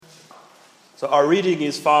So our reading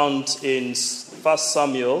is found in 1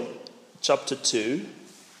 Samuel chapter 2.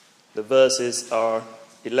 The verses are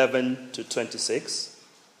 11 to 26,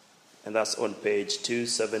 and that's on page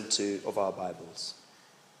 272 of our Bibles.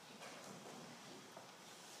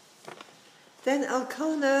 Then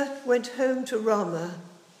Elkanah went home to Ramah,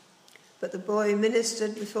 but the boy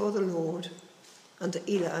ministered before the Lord under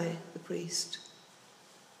Eli the priest.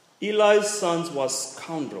 Eli's sons were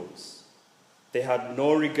scoundrels. They had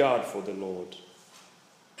no regard for the Lord.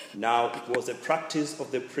 Now it was a practice of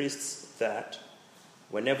the priests that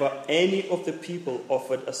whenever any of the people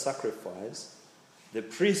offered a sacrifice, the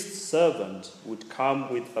priest's servant would come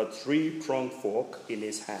with a 3-pronged fork in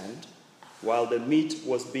his hand while the meat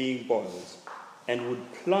was being boiled, and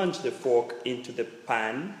would plunge the fork into the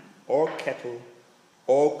pan or kettle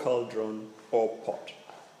or cauldron or pot.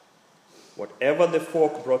 Whatever the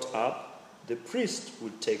fork brought up, the priest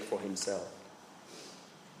would take for himself.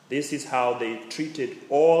 This is how they treated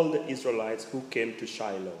all the Israelites who came to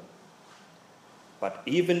Shiloh. But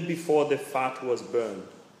even before the fat was burned,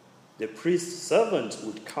 the priest's servant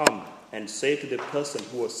would come and say to the person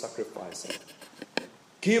who was sacrificing,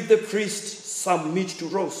 "Give the priest some meat to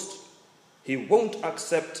roast. He won't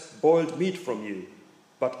accept boiled meat from you,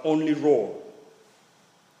 but only raw."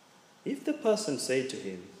 If the person said to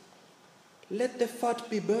him, "Let the fat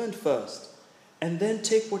be burned first, and then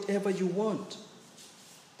take whatever you want,"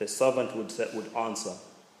 the servant would answer,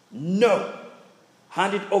 "No,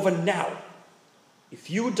 hand it over now. If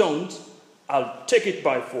you don't, I'll take it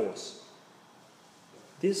by force."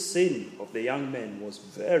 This sin of the young men was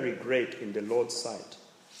very great in the Lord's sight,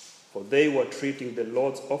 for they were treating the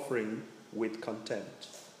Lord's offering with contempt.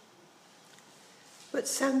 But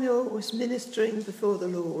Samuel was ministering before the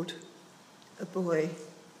Lord, a boy,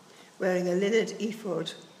 wearing a linen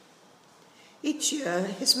ephod. Each year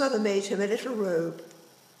his mother made him a little robe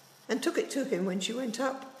and took it to him when she went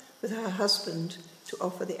up with her husband to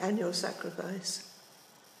offer the annual sacrifice.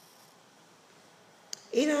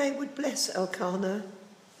 Eli would bless Elkanah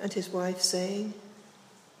and his wife, saying,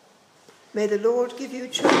 "May the Lord give you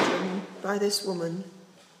children by this woman,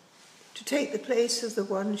 to take the place of the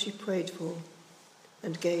one she prayed for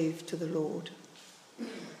and gave to the Lord."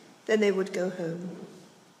 Then they would go home.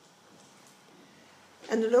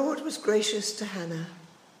 And the Lord was gracious to Hannah.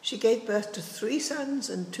 She gave birth to 3 sons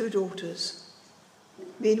and 2 daughters.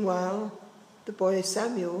 Meanwhile, the boy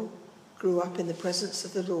Samuel grew up in the presence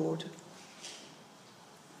of the Lord.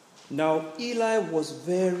 Now Eli was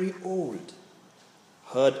very old,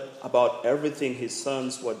 heard about everything his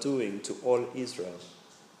sons were doing to all Israel,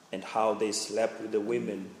 and how they slept with the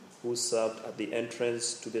women who served at the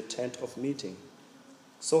entrance to the tent of meeting.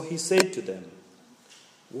 So he said to them,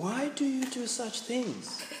 "Why do you do such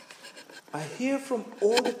things? I hear from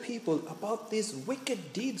all the people about these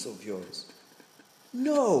wicked deeds of yours.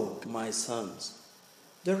 No, my sons,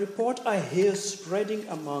 the report I hear spreading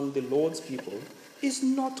among the Lord's people is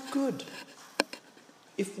not good.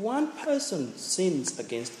 If one person sins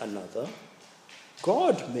against another,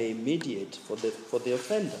 God may mediate for the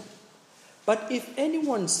offender. But if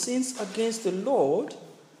anyone sins against the Lord,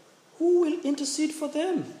 who will intercede for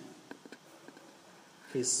them?"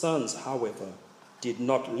 His sons, however, did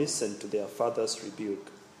not listen to their father's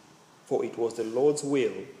rebuke, for it was the Lord's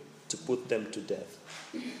will to put them to death.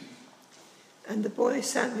 And the boy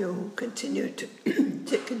Samuel continued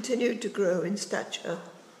to grow in stature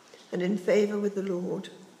and in favor with the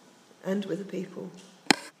Lord and with the people.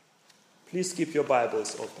 Please keep your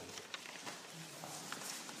Bibles open.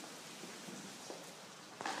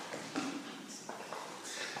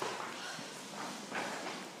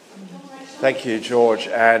 Thank you, George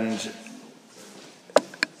and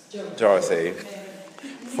Dorothy,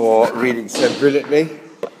 for reading so brilliantly.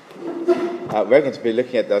 We're going to be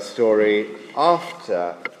looking at that story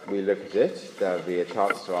after we look at it. There'll be a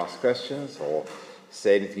chance to ask questions or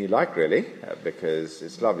say anything you like, really, because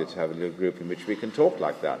it's lovely to have a little group in which we can talk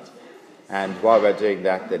like that. And while we're doing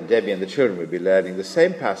that, then Debbie and the children will be learning the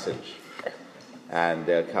same passage, and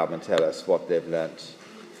they'll come and tell us what they've learnt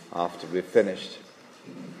after we've finished.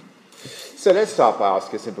 So let's start by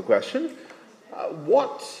asking a simple question.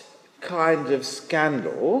 What kind of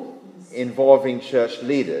scandal involving church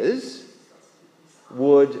leaders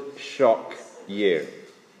would shock you?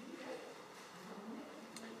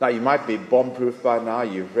 Now, you might be bomb-proof by now.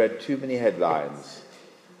 You've read too many headlines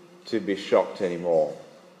to be shocked anymore.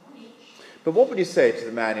 But what would you say to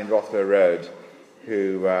the man in Rothwell Road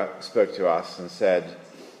who spoke to us and said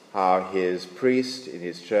how his priest in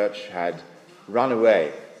his church had run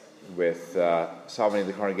away with someone in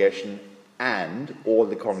the congregation and all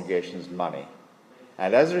the congregation's money?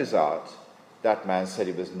 And as a result, that man said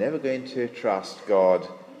he was never going to trust God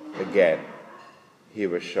again. He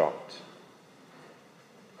was shocked.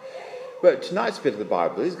 But tonight's bit of the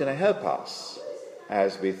Bible is going to help us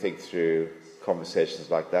as we think through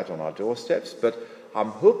conversations like that on our doorsteps, but I'm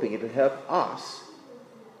hoping it'll help us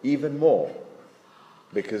even more,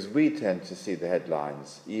 because we tend to see the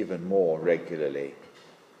headlines even more regularly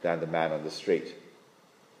than the man on the street.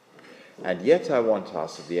 And yet I want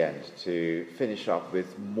us at the end to finish up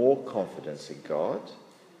with more confidence in God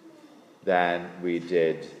than we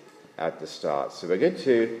did at the start. So we're going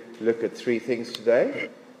to look at three things today.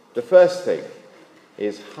 The first thing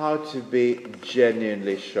is how to be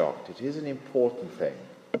genuinely shocked. It is an important thing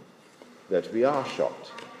that we are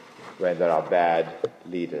shocked when there are bad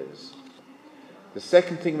leaders. The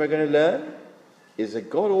second thing we're going to learn is that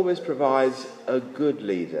God always provides a good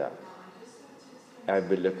leader. And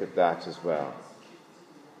we'll look at that as well.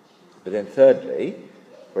 But then thirdly,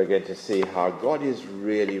 we're going to see how God is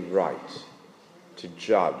really right to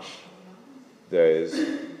judge those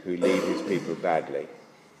who lead his people badly.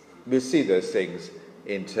 We'll see those things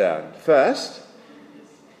in turn. First,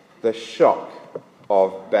 the shock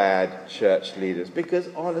of bad church leaders. Because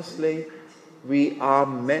honestly, we are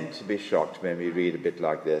meant to be shocked when we read a bit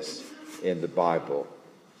like this in the Bible.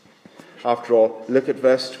 After all, look at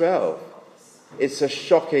verse 12. It's a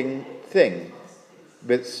shocking thing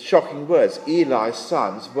with shocking words. Eli's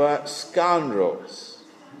sons were scoundrels.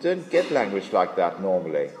 Don't get language like that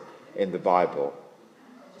normally in the Bible.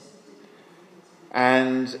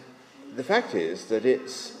 And the fact is that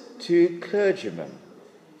it's two clergymen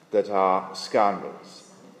that are scoundrels.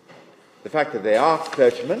 The fact that they are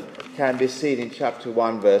clergymen can be seen in chapter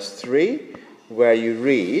 1, verse 3, where you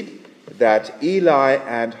read that Eli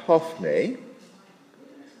and Hophni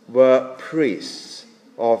were priests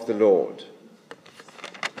of the Lord.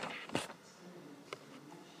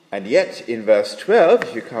 And yet, in verse 12,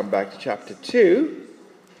 if you come back to chapter 2,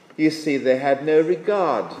 you see they had no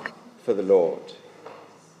regard for the Lord.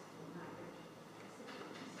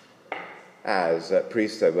 As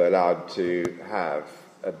priests, they were allowed to have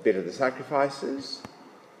a bit of the sacrifices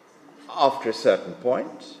after a certain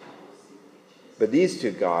point. But these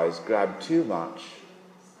two guys grabbed too much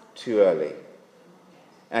too early.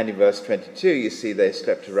 And in verse 22, you see they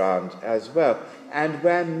slept around as well and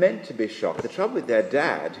were meant to be shocked. The trouble with their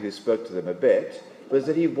dad, who spoke to them a bit, was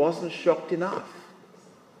that he wasn't shocked enough.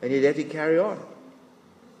 And he let it carry on.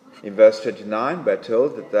 In verse 29, we're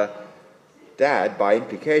told that the dad, by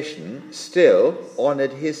implication, still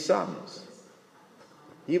honoured his sons.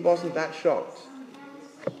 He wasn't that shocked.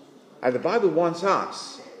 And the Bible wants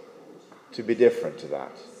us to be different to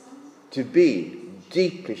that, to be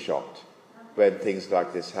deeply shocked when things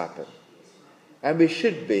like this happen. And we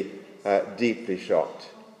should be deeply shocked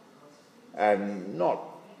and not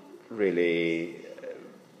really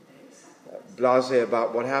blasé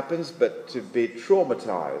about what happens, but to be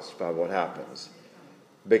traumatized by what happens.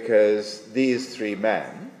 Because these three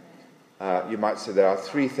men, you might say there are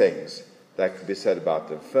three things that could be said about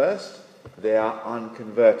them. First, they are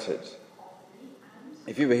unconverted.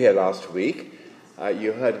 If you were here last week,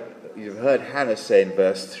 you've heard Hannah say in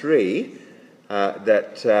verse 3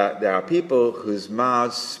 that there are people whose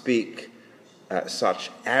mouths speak such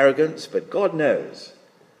arrogance, but God knows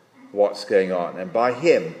what's going on, and by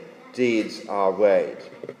him deeds are weighed.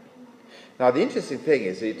 Now, the interesting thing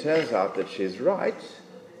is, it turns out that she's right,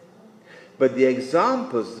 but the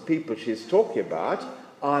examples of the people she's talking about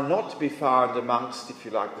are not to be found amongst, if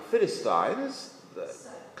you like, the Philistines, the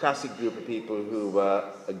classic group of people who were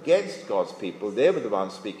against God's people. They were the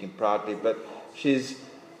ones speaking proudly, but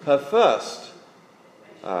her first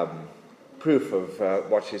proof of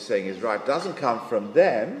what she's saying is right doesn't come from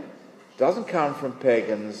them, doesn't come from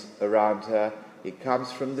pagans around her, it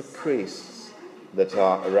comes from the priests that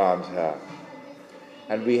are around her.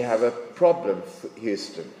 And we have a problem,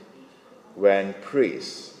 Houston, when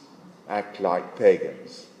priests act like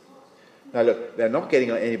pagans. Now look, they're not getting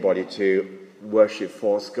anybody to worship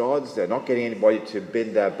false gods. They're not getting anybody to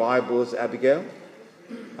bend their Bibles, Abigail.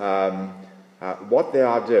 What they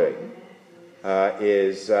are doing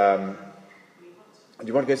is... do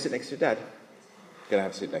you want to go sit next to your dad? You're going to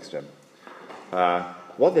have to sit next to him.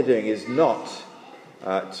 What they're doing is not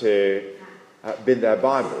to bend their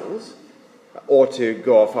Bibles or to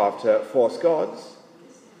go off after false gods.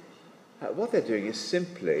 What they're doing is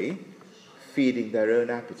simply feeding their own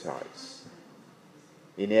appetites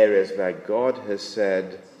in areas where God has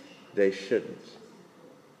said they shouldn't.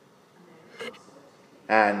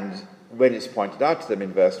 And when it's pointed out to them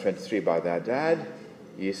in verse 23 by their dad,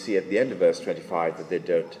 you see at the end of verse 25 that they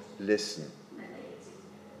don't listen.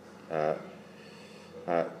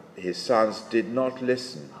 his sons did not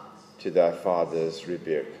listen to their father's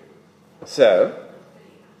rebuke. So,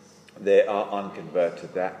 they are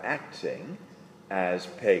unconverted. They're acting as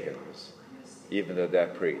pagans, even though they're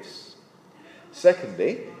priests.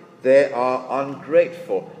 Secondly, they are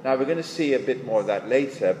ungrateful. Now, we're going to see a bit more of that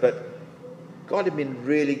later, but God had been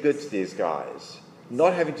really good to these guys.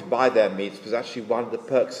 Not having to buy their meats was actually one of the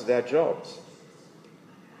perks of their jobs.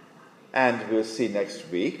 And we'll see next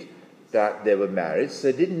week that they were married,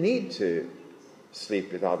 so they didn't need to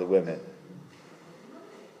sleep with other women.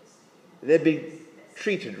 They'd been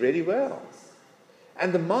treated really well.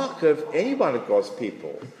 And the mark of any one of God's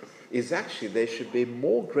people is actually they should be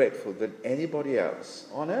more grateful than anybody else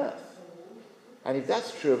on earth. And if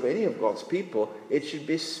that's true of any of God's people, it should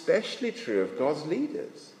be especially true of God's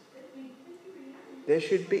leaders. They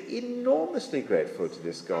should be enormously grateful to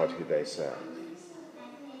this God who they serve.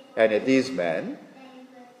 And yet these men,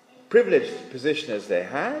 privileged position as they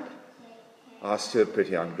had, are still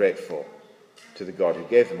pretty ungrateful to the God who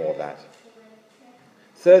gave them all that.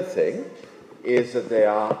 Third thing is that they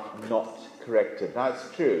are not corrected. Now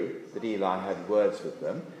it's true that Eli had words with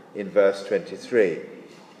them in verse 23.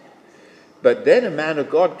 But then a man of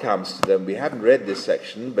God comes to them. We haven't read this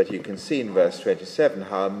section, but you can see in verse 27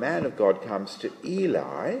 how a man of God comes to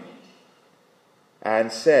Eli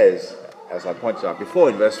and says, as I pointed out before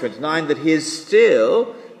in verse 29, that he is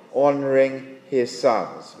still honouring his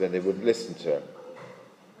sons when they wouldn't listen to him.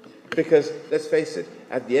 Because, let's face it,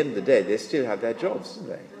 at the end of the day, they still have their jobs, don't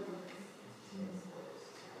they?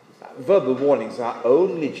 Verbal warnings are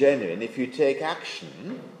only genuine if you take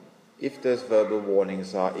action, if those verbal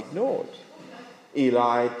warnings are ignored.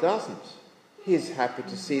 Eli doesn't. He's happy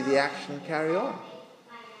to see the action carry on.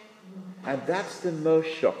 And that's the most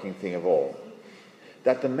shocking thing of all.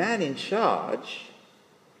 That the man in charge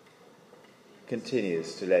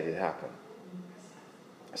continues to let it happen.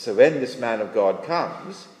 So when this man of God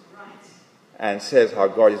comes and says how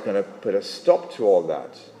God is going to put a stop to all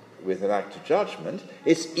that with an act of judgment,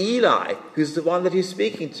 it's Eli who's the one that he's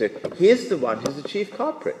speaking to. He's the one who's the chief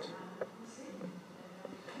culprit.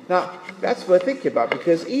 Now, that's worth thinking about,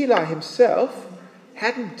 because Eli himself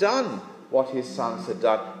hadn't done what his sons had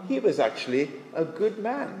done. He was actually a good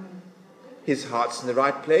man. His heart's in the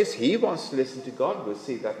right place. He wants to listen to God. We'll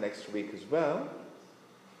see that next week as well.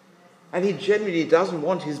 And he genuinely doesn't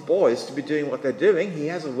want his boys to be doing what they're doing. He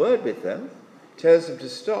has a word with them, tells them to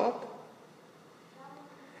stop.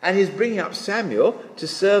 And he's bringing up Samuel to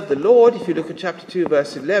serve the Lord. If you look at chapter 2,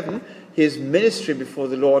 verse 11, his ministry before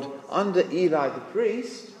the Lord under Eli the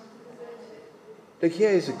priest. Look,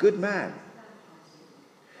 here he's a good man.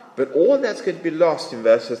 But all that's going to be lost in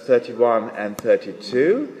verses 31 and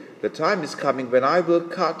 32. The time is coming when I will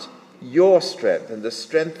cut your strength and the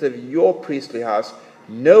strength of your priestly house.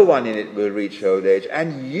 No one in it will reach old age,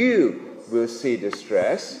 and you will see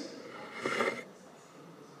distress,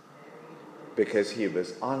 because he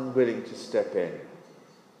was unwilling to step in,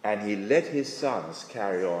 and he let his sons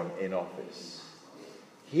carry on in office.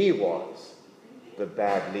 He was the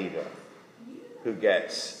bad leader who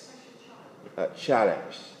gets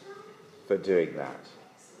challenged for doing that.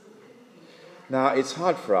 Now, it's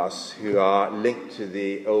hard for us who are linked to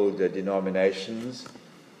the older denominations,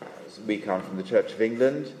 we come from the Church of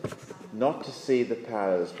England, not to see the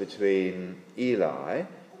parallels between Eli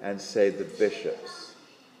and, say, the bishops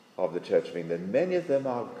of the Church of England. Many of them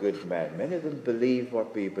are good men. Many of them believe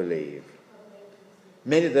what we believe.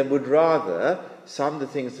 Many of them would rather some of the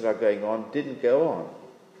things that are going on didn't go on.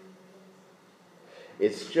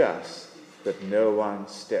 It's just that no one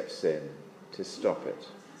steps in to stop it.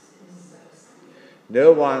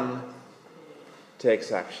 No one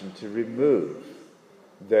takes action to remove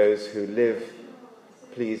those who live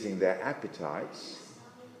pleasing their appetites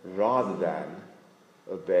rather than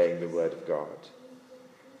obeying the word of God.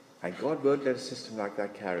 And God won't let a system like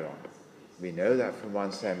that carry on. We know that from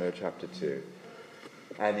 1 Samuel chapter 2.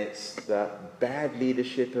 And it's the bad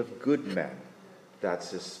leadership of good men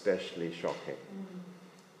that's especially shocking.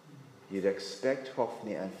 You'd expect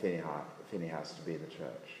Hophni and Phinehas to be in the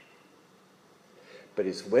church. But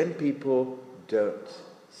it's when people don't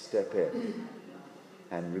step in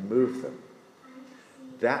and remove them,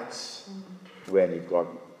 that's when you've got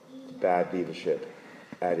bad leadership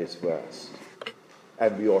at its worst.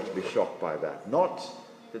 And we ought to be shocked by that. Not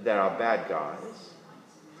that there are bad guys.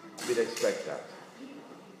 We'd expect that.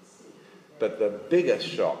 But the biggest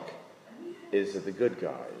shock is that the good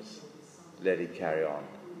guys let it carry on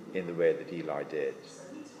in the way that Eli did.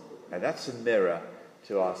 And that's a mirror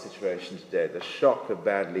to our situation today, the shock of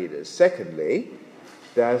bad leaders. Secondly,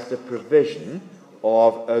 there's the provision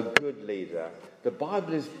of a good leader. The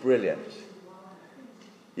Bible is brilliant.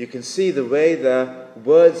 you can see the way the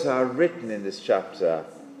words are written in this chapter.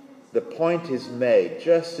 The point is made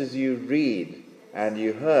just as you read, and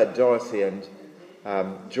you heard Dorothy and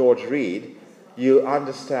George read, you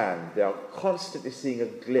understand they are constantly seeing a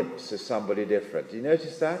glimpse of somebody different. Do you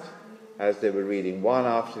notice that? As they were reading one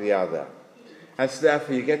after the other. And so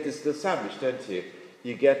therefore you get this little sandwich, don't you?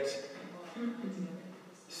 You get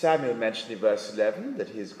Samuel mentioned in verse 11 that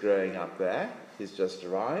he's growing up there. He's just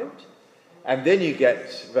arrived. And then you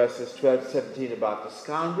get verses 12 to 17 about the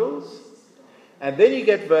scoundrels. And then you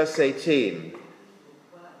get verse 18,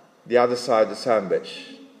 the other side of the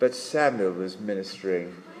sandwich. But Samuel was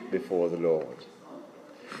ministering before the Lord.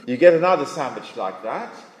 You get another sandwich like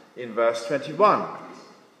that in verse 21.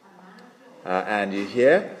 And you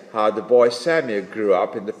hear how the boy Samuel grew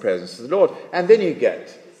up in the presence of the Lord. And then you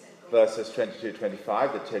get verses 22-25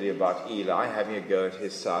 that tell you about Eli having a go at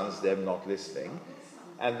his sons, them not listening.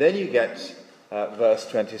 And then you get verse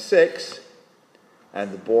 26,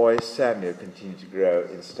 and the boy Samuel continued to grow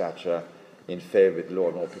in stature, in favor with the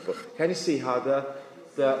Lord and all people. Can you see how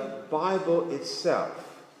the Bible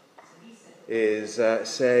itself is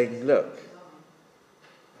saying, look,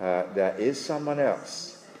 there is someone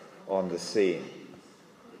else on the scene.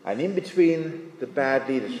 And in between the bad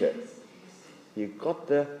leadership, you've got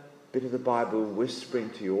the bit of the Bible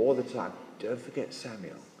whispering to you all the time, don't forget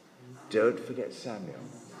Samuel. Don't forget Samuel.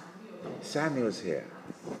 Samuel's here.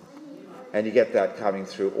 And you get that coming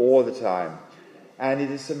through all the time. And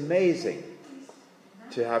it is amazing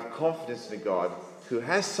to have confidence in a God who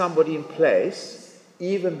has somebody in place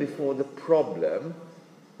even before the problem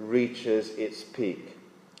reaches its peak.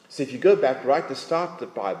 So if you go back right to the start of the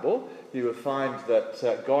Bible, you will find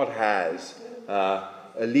that God has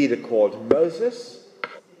a leader called Moses.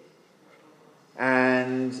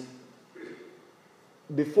 And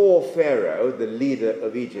before Pharaoh, the leader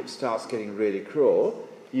of Egypt, starts getting really cruel,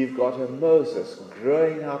 you've got a Moses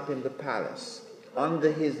growing up in the palace,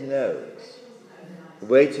 under his nose,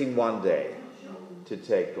 waiting one day to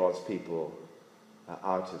take God's people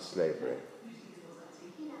out of slavery.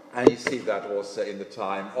 And you see that also in the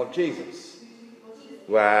time of Jesus,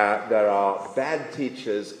 where there are bad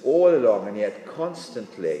teachers all along, and yet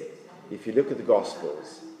constantly, if you look at the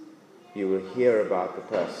Gospels, you will hear about the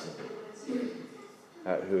person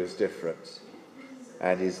who is different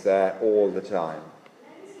and is there all the time.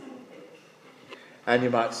 And you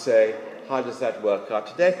might say, how does that work out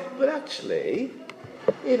today? But actually,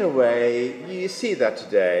 in a way, you see that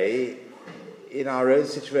today in our own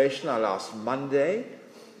situation. Last Monday,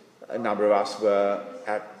 a number of us were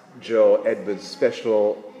at Joe Edwards'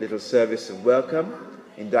 special little service of welcome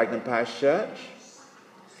in Dagenham Parish Church.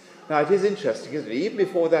 Now, it is interesting, isn't it? Even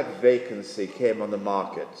before that vacancy came on the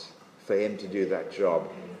market for him to do that job,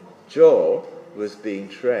 Joe was being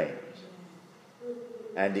trained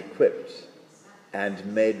and equipped and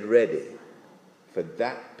made ready for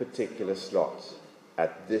that particular slot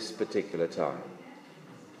at this particular time.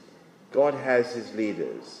 God has his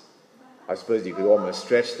leaders. I suppose you could almost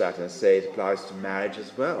stretch that and say it applies to marriage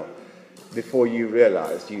as well. Before you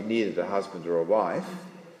realized you needed a husband or a wife,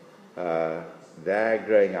 they're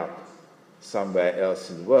growing up somewhere else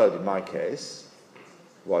in the world, in my case,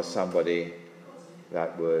 was somebody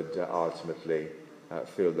that would ultimately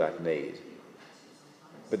fill that need.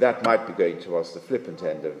 But that might be going towards the flippant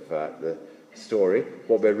end of the story.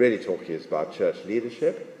 What we're really talking is about church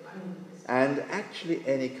leadership, and actually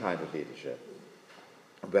any kind of leadership.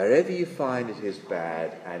 Wherever you find it is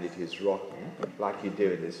bad and it is rotten, like you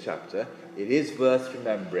do in this chapter, it is worth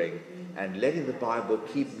remembering and letting the Bible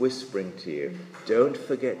keep whispering to you, don't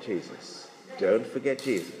forget Jesus. Don't forget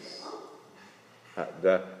Jesus.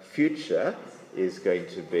 The future is going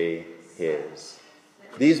to be his.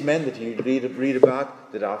 These men that you read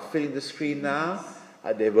about that are filling the screen now,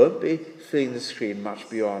 they won't be filling the screen much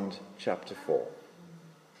beyond chapter 4.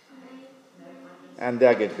 And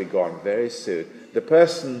they're going to be gone very soon. The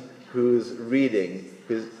person who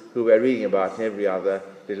we're reading about in every other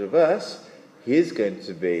little verse, he's going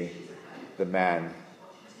to be the man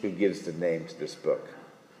who gives the name to this book.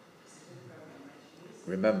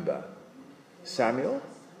 Remember, Samuel,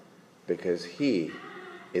 because he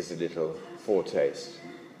is a little foretaste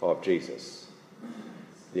of Jesus,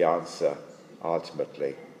 the answer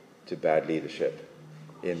ultimately to bad leadership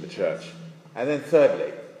in the church. And then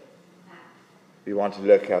thirdly, we want to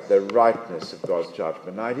look at the rightness of God's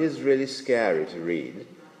judgment. Now, it is really scary to read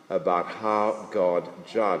about how God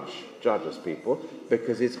judges people,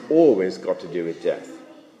 because it's always got to do with death.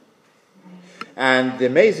 And the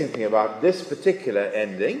amazing thing about this particular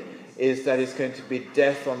ending is that it's going to be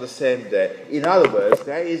death on the same day. In other words,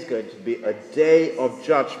 there is going to be a day of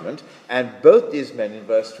judgment, and both these men in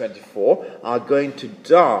verse 24 are going to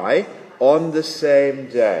die on the same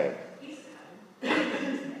day.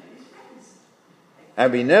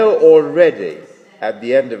 And we know already at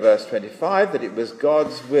the end of verse 25 that it was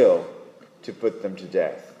God's will to put them to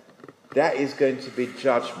death. That is going to be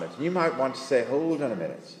judgment. And you might want to say, hold on a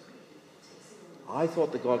minute. I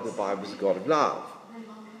thought the God of the Bible was a God of love.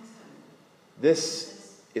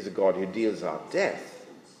 This is a God who deals out death.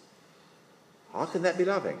 How can that be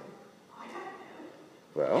loving?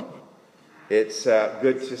 Well, it's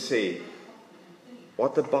good to see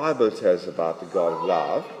what the Bible tells about the God of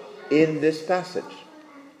love in this passage.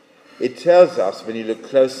 It tells us, when you look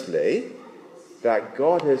closely, that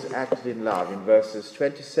God has acted in love in verses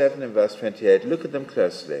 27 and verse 28. Look at them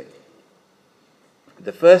closely.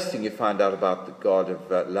 The first thing you find out about the God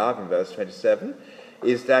of love in verse 27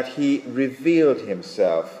 is that he revealed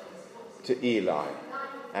himself to Eli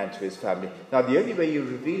and to his family. Now, the only way you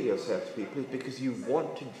reveal yourself to people is because you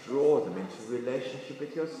want to draw them into a relationship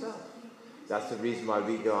with yourself. That's the reason why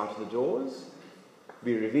we go out of the doors.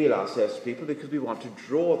 We reveal ourselves to people because we want to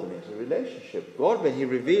draw them into a relationship. God, when he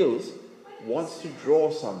reveals, wants to draw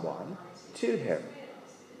someone to him.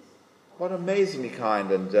 What an amazingly kind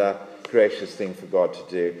and gracious thing for God to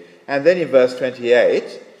do. And then in verse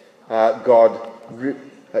 28, God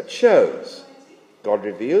chose. God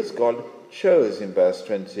reveals, God chose in verse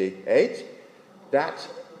 28 that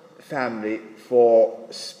family for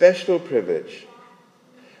special privilege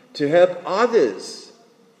to help others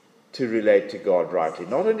to relate to God rightly.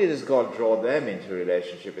 Not only does God draw them into a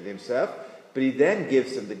relationship with himself, but he then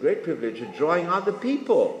gives them the great privilege of drawing other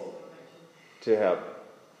people to help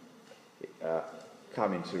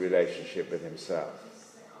come into relationship with himself.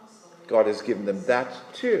 God has given them that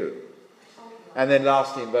too. And then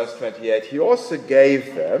lastly, in verse 28, he also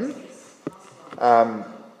gave them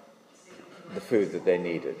the food that they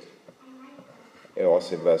needed.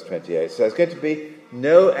 Also in verse 28. So there's going to be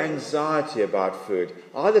no anxiety about food.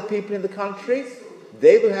 Other people in the country,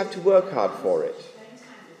 they will have to work hard for it.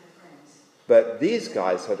 But these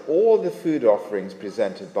guys had all the food offerings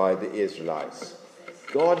presented by the Israelites.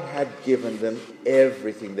 God had given them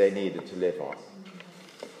everything they needed to live on.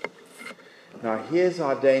 Now here's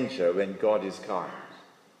our danger when God is kind.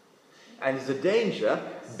 And it's a danger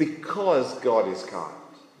because God is kind.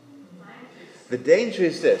 The danger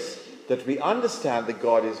is this, that we understand that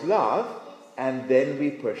God is love, and then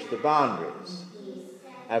we push the boundaries.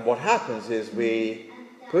 And what happens is we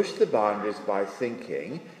push the boundaries by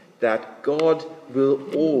thinking that God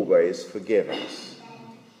will always forgive us.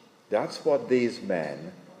 That's what these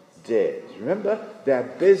men did. Remember, their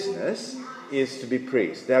business is to be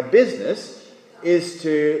priests. Their business is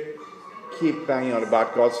to keep banging on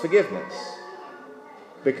about God's forgiveness.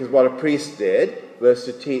 Because what a priest did was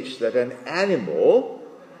to teach that an animal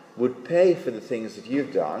would pay for the things that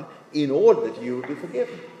you've done in order that you would be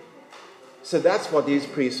forgiven. So that's what these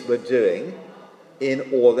priests were doing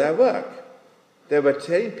in all their work. They were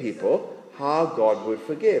telling people how God would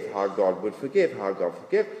forgive, how God would forgive, how God would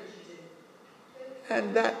forgive.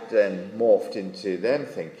 And that then morphed into them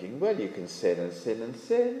thinking, well, you can sin and sin and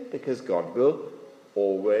sin because God will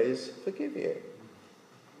always forgive you.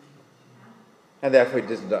 And therefore it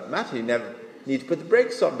does not matter. You never need to put the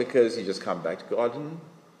brakes on because you just come back to God and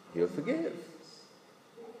he'll forgive.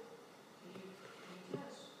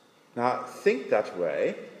 Now, think that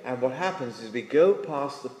way, and what happens is we go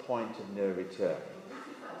past the point of no return.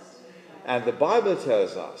 And the Bible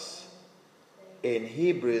tells us in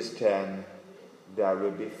Hebrews 10 there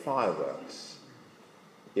will be fireworks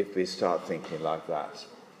if we start thinking like that.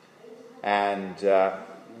 And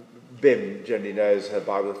Bim generally knows her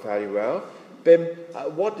Bible fairly well. Bim,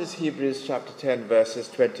 what does Hebrews chapter 10 verses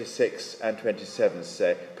 26 and 27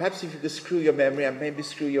 say? Perhaps if you could screw your memory and maybe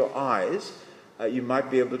screw your eyes, you might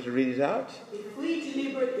be able to read it out. If we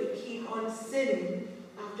deliberately keep on sinning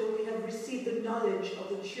after we have received the knowledge of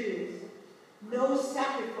the truth, no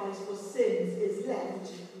sacrifice for sins is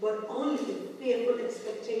left, but only the fearful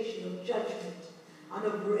expectation of judgment and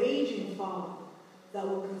of raging fire that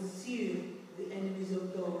will consume the enemies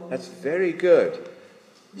of God. That's very good.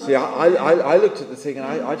 See, I looked at the thing and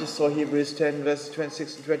I just saw Hebrews 10 verses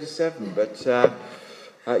 26 and 27,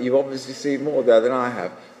 but you've obviously seen more there than I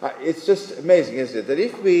have. It's just amazing, isn't it, that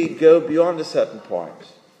if we go beyond a certain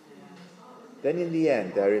point, then in the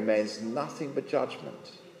end there remains nothing but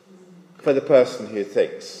judgment for the person who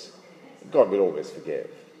thinks God will always forgive.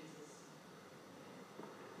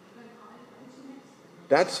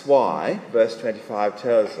 That's why verse 25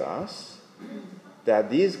 tells us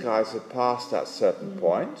that these guys have passed that certain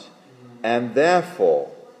point And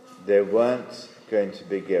therefore, they weren't going to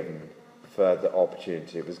be given further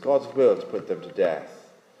opportunity. It was God's will to put them to death.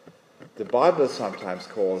 The Bible sometimes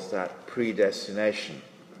calls that predestination.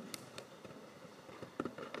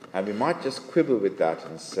 And we might just quibble with that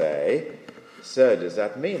and say, so does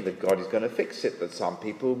that mean that God is going to fix it, that some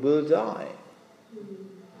people will die?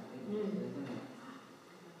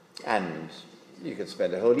 And you could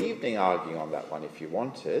spend a whole evening arguing on that one if you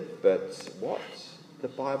wanted, but what the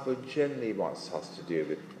Bible generally wants us to do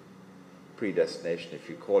with predestination, if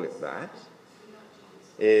you call it that,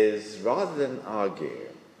 is rather than argue,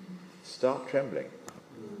 start trembling.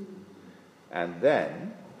 And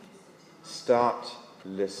then start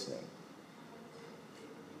listening.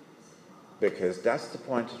 Because that's the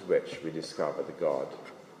point at which we discover the God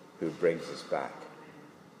who brings us back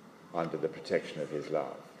under the protection of his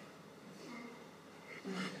love.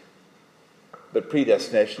 But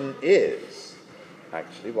predestination is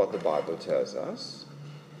actually what the Bible tells us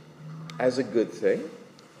as a good thing,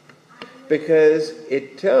 because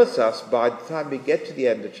it tells us by the time we get to the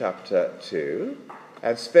end of chapter 2,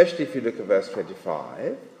 and especially if you look at verse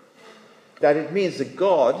 25, that it means that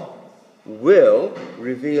God will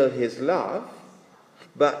reveal his love,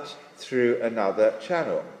 but through another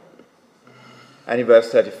channel. And in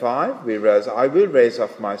verse 35, we realize, I will raise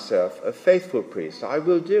up myself a faithful priest. I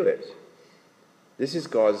will do it. This is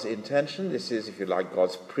God's intention. This is, if you like,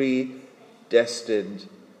 God's predestined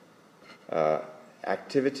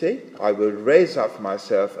activity. I will raise up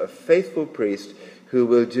myself a faithful priest who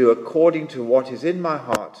will do according to what is in my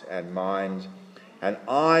heart and mind, and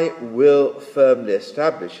I will firmly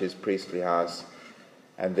establish his priestly house,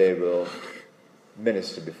 and they will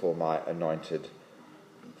minister before my anointed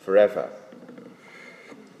forever.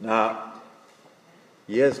 Now,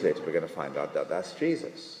 years later, we're going to find out that that's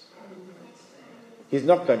Jesus. He's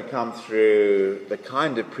not going to come through the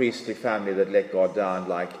kind of priestly family that let God down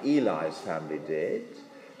like Eli's family did.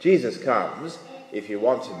 Jesus comes, if you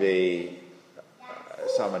want to be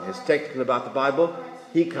someone who's technical about the Bible,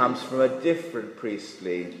 he comes from a different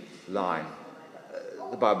priestly line.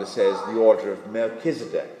 The Bible says the order of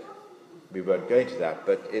Melchizedek. We won't go into that,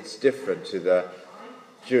 but it's different to the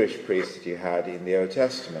Jewish priest that you had in the Old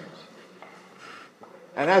Testament.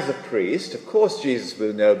 And as a priest, of course, Jesus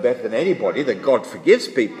will know better than anybody that God forgives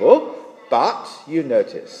people, but you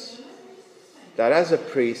notice that as a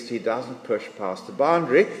priest, he doesn't push past the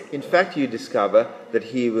boundary. In fact, you discover that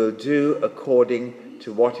he will do according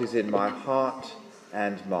to what is in my heart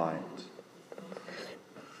and mind.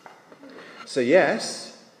 So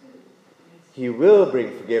yes, he will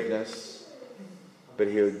bring forgiveness, but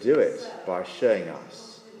he'll do it by showing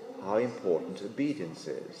us how important obedience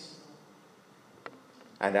is.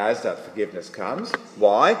 And as that forgiveness comes,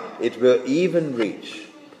 why? It will even reach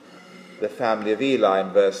the family of Eli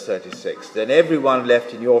in verse 36. Then everyone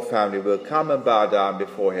left in your family will come and bow down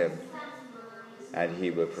before him, and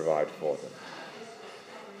he will provide for them.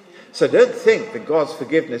 So don't think that God's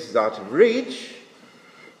forgiveness is out of reach,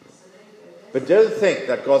 but don't think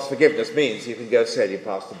that God's forgiveness means you can go sailing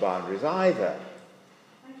past the boundaries either.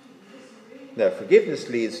 No, forgiveness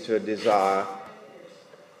leads to a desire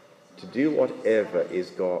to do whatever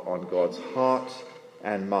is on God's heart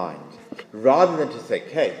and mind, rather than to think,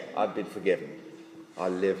 hey, I've been forgiven, I'll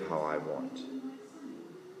live how I want.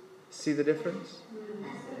 See the difference?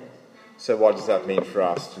 So what does that mean for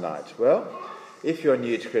us tonight? Well, if you're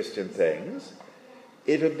new to Christian things,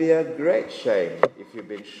 it would be a great shame if you've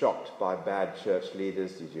been shocked by bad church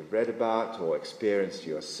leaders that you've read about or experienced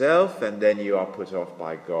yourself, and then you are put off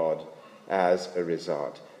by God as a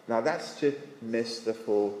result. Now that's to miss the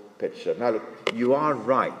full picture. Now look, you are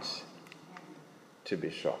right to be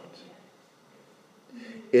shocked.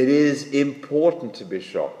 It is important to be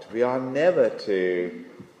shocked. We are never to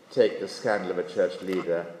take the scandal of a church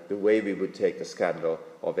leader the way we would take the scandal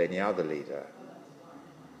of any other leader.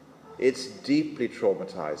 It's deeply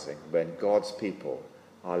traumatizing when God's people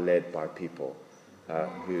are led by people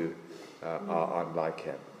who are unlike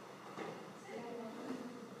him.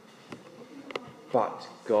 But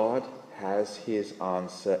God has his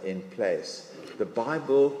answer in place. The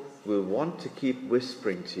Bible will want to keep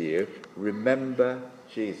whispering to you, remember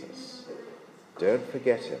Jesus. Don't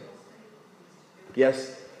forget him.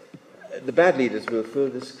 Yes, the bad leaders will fill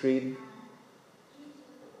the screen,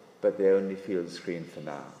 but they only fill the screen for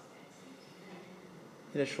now.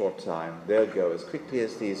 In a short time, they'll go as quickly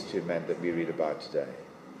as these two men that we read about today.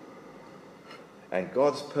 And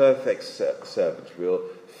God's perfect servant will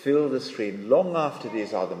fill the screen long after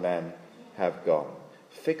these other men have gone.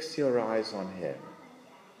 Fix your eyes on him.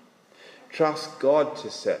 Trust God to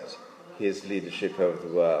set his leadership over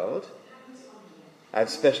the world, and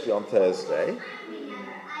especially on Thursday,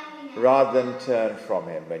 rather than turn from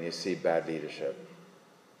him when you see bad leadership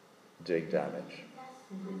doing damage.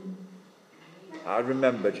 I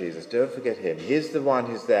remember Jesus, don't forget him. He's the one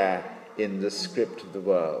who's there in the script of the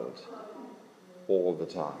world all the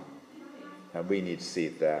time. And we need to see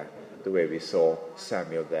it there the way we saw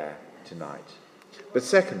Samuel there tonight. But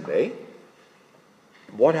secondly,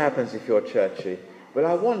 what happens if you're churchy? Well,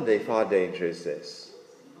 I wonder if our danger is this.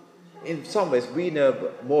 In some ways, we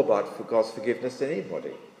know more about God's forgiveness than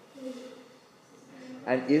anybody.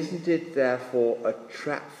 And isn't it therefore a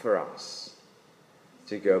trap for us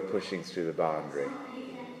to go pushing through the boundary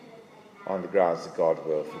on the grounds that God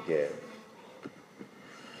will forgive?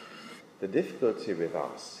 The difficulty with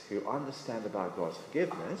us who understand about God's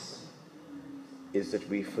forgiveness is that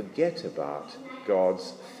we forget about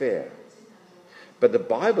God's fear. But the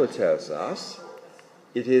Bible tells us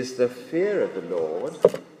it is the fear of the Lord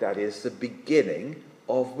that is the beginning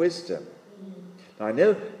of wisdom. Now, I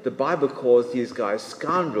know the Bible calls these guys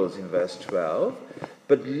scoundrels in verse 12,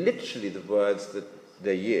 but literally the words that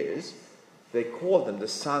they use, they call them the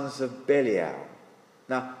sons of Belial.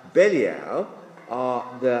 Now, Belial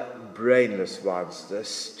are the brainless ones, the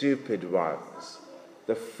stupid ones,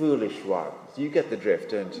 the foolish ones. You get the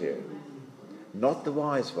drift, don't you? Not the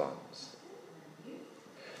wise ones.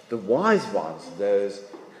 The wise ones are those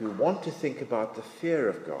who want to think about the fear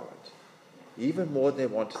of God, even more than they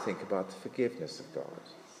want to think about the forgiveness of God.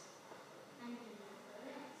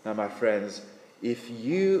 Now, my friends, if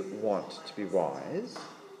you want to be wise,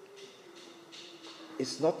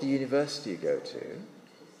 it's not the university you go to,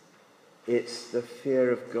 it's the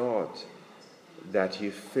fear of God that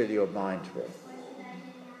you fill your mind with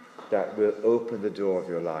that will open the door of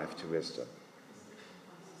your life to wisdom.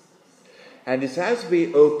 And it's as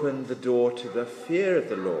we open the door to the fear of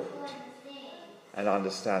the Lord and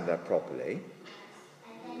understand that properly,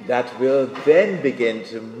 that we'll then begin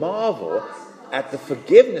to marvel at the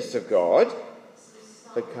forgiveness of God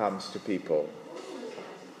that comes to people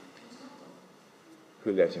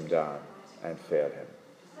who let him down and fail him.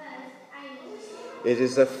 It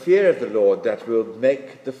is the fear of the Lord that will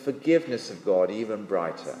make the forgiveness of God even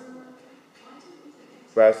brighter.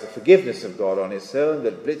 Whereas the forgiveness of God on its own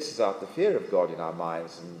that blitzes out the fear of God in our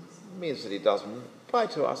minds and means that it doesn't apply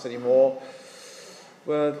to us anymore,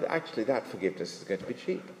 well, actually that forgiveness is going to be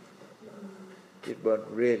cheap. It won't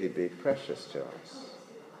really be precious to us.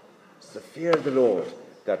 It's the fear of the Lord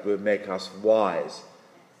that will make us wise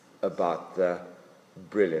about the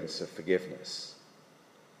brilliance of forgiveness,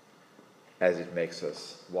 as it makes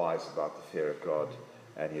us wise about the fear of God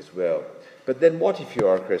and his will. But then what if you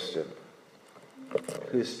are a Christian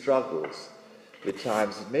who struggles with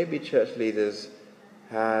times that maybe church leaders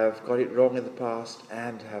have got it wrong in the past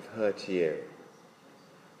and have hurt you?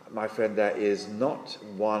 My friend, there is not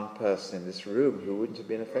one person in this room who wouldn't have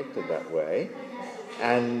been affected that way.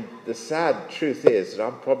 And the sad truth is that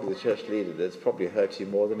I'm probably the church leader that's probably hurt you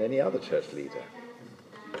more than any other church leader.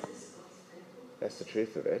 That's the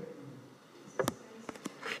truth of it.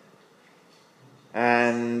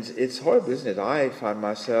 And it's horrible, isn't it? I find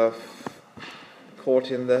myself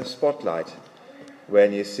caught in the spotlight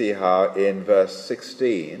when you see how in verse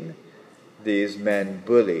 16 these men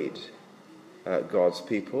bullied God's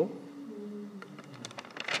people.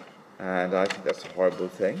 And I think that's a horrible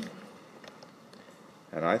thing.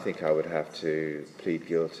 And I think I would have to plead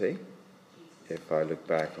guilty if I look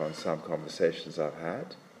back on some conversations I've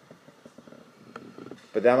had.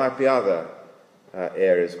 But there might be other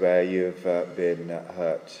areas where you've been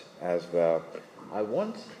hurt as well. I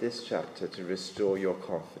want this chapter to restore your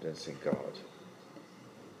confidence in God.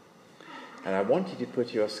 And I want you to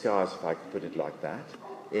put your scars, if I could put it like that,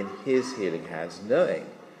 in his healing hands, knowing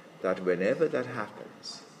that whenever that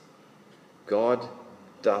happens, God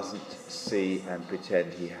doesn't see and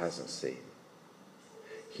pretend he hasn't seen.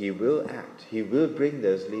 He will act. He will bring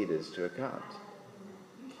those leaders to account.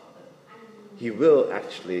 He will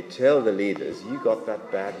actually tell the leaders, you got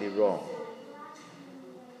that badly wrong.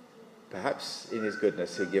 Perhaps in his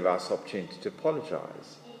goodness he'll give us opportunity to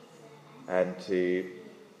apologize and to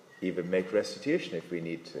even make restitution if we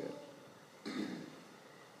need to.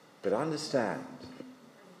 But understand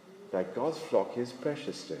that God's flock is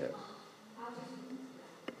precious to him.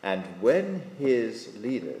 And when his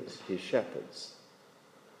leaders, his shepherds,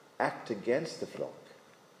 act against the flock,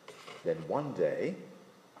 then one day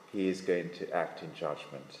he is going to act in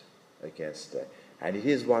judgment against them. And it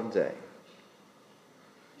is one day.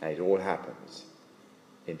 And it all happens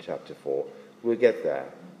in chapter 4. We'll get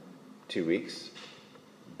there 2 weeks,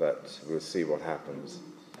 but we'll see what happens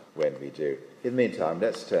when we do. In the meantime,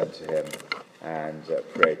 let's turn to him and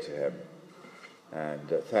pray to him. and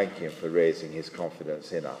thank him for raising his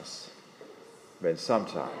confidence in us, when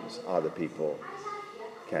sometimes other people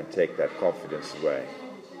can take that confidence away.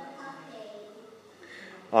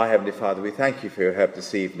 Our Heavenly Father, we thank you for your help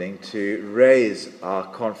this evening to raise our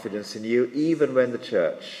confidence in you, even when the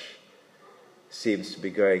church seems to be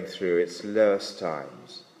going through its lowest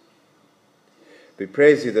times. We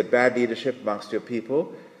praise you that bad leadership amongst your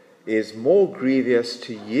people is more grievous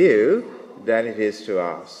to you than it is to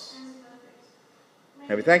us.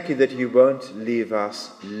 And we thank you that you won't leave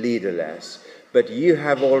us leaderless, but you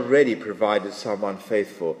have already provided someone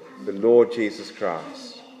faithful, the Lord Jesus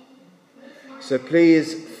Christ. So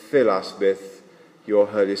please fill us with your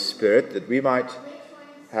Holy Spirit, that we might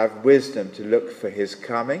have wisdom to look for his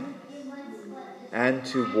coming and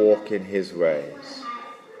to walk in his ways.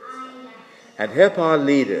 And help our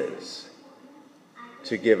leaders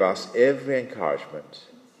to give us every encouragement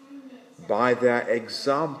by their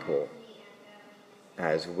example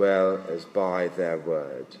as well as by their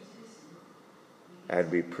word.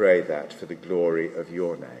 And we pray that for the glory of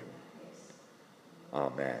your name.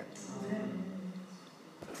 Amen.